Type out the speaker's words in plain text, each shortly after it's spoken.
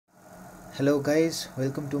Hello guys,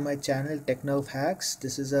 welcome to my channel TechNerve Hacks.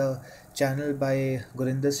 This is a channel by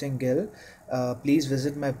Gurinder Singh Gill. Please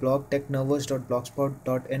visit my blog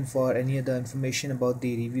technervers.blogspot.in for any other information about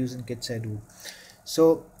the reviews and kits I do.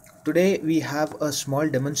 So today we have a small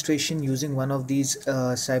demonstration using one of these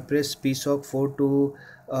Cypress PSoC4 to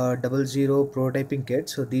 00 prototyping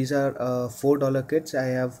kits. So these are $4 kits. I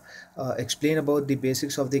have explained about the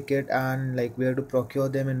basics of the kit and like where to procure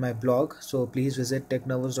them in my blog. So please visit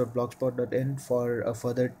technervers.blogspot.in for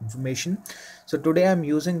further information. So today I'm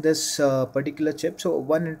using this particular chip. So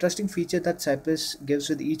one interesting feature that Cypress gives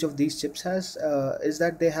with each of these chips is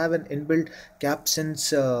that they have an inbuilt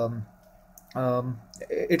CapSense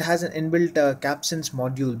it has an inbuilt CapSense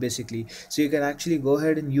module basically, so you can actually go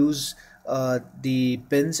ahead and use the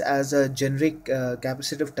pins as a generic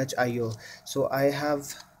capacitive touch IO. So I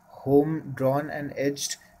have home drawn and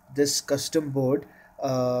edged this custom board.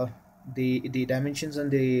 The dimensions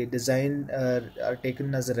and the design are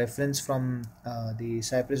taken as a reference from the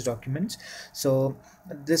Cypress documents. So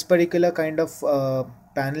this particular kind of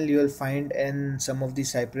panel you will find in some of the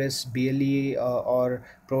Cypress BLE or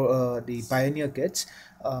the Pioneer kits.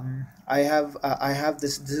 I have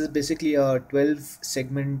this is basically a 12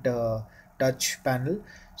 segment touch panel.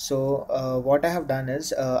 So what I have done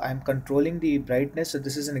is I'm controlling the brightness. So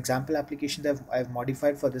this is an example application that I've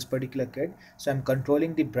modified for this particular kit. So I'm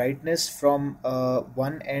controlling the brightness from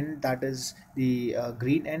one end, that is the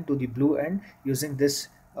green end, to the blue end using this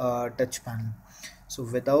touch panel. So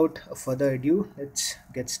without further ado, let's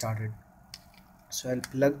get started. So I'll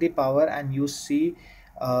plug the power and you see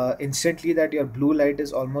instantly that your blue light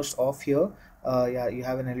is almost off here. Yeah, you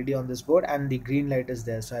have an LED on this board and the green light is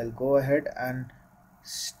there. So I'll go ahead and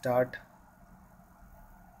start,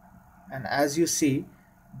 and as you see,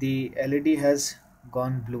 the LED has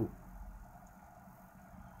gone blue.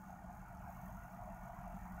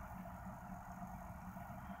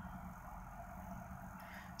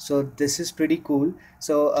 So this is pretty cool.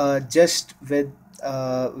 So just with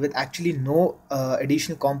actually no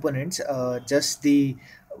additional components, just the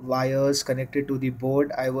wires connected to the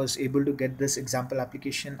board, I was able to get this example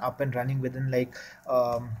application up and running within like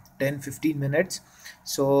 10-15 minutes.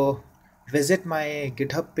 So visit my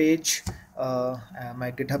GitHub page.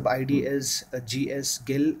 My GitHub ID is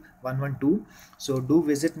gsgill112. So do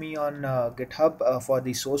visit me on GitHub for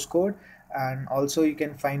the source code, and also you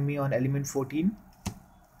can find me on Element 14.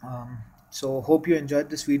 So hope you enjoyed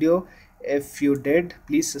this video. If you did,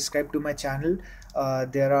 please subscribe to my channel.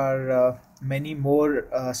 There are many more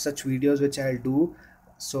such videos which I'll do,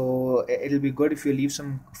 so it'll be good if you leave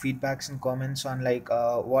some feedbacks and comments on like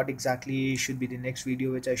what exactly should be the next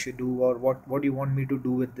video which I should do, or what you want me to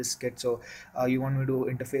do with this kit. So you want me to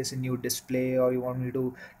interface a new display, or you want me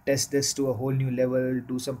to test this to a whole new level,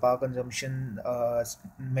 do some power consumption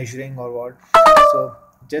measuring, or what. So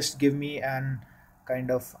just give me an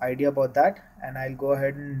kind of idea about that and I'll go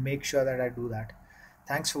ahead and make sure that I do that.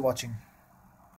 Thanks for watching.